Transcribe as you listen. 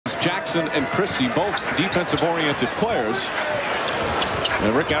Jackson and Christie, both defensive-oriented players.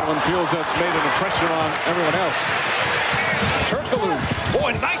 And Rick Allen feels that's made an impression on everyone else. Turkoglu,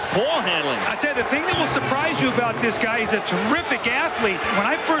 boy, nice ball handling. I tell you, the thing that will surprise you about this guy, he's a terrific athlete. When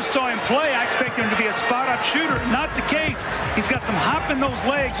I first saw him play, I expected him to be a spot-up shooter. Not the case. He's got some hop in those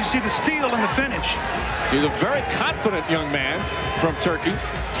legs. You see the steal and the finish. He's a very confident young man from Turkey.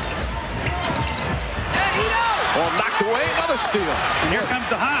 Oh, knocked away, another steal. And here comes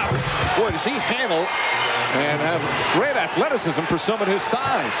the hop. Boy, does he handle and have great athleticism for someone his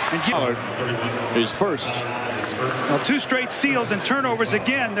size. And his first. Well, 2 straight steals and turnovers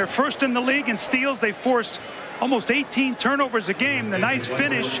again. They're first in the league in steals. They force almost 18 turnovers a game. The nice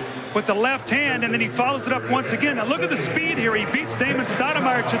finish with the left hand, and then he follows it up once again. Now look at the speed here. He beats Damon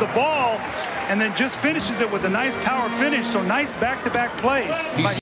Stoudemire to the ball and then just finishes it with a nice power finish. So nice back-to-back plays.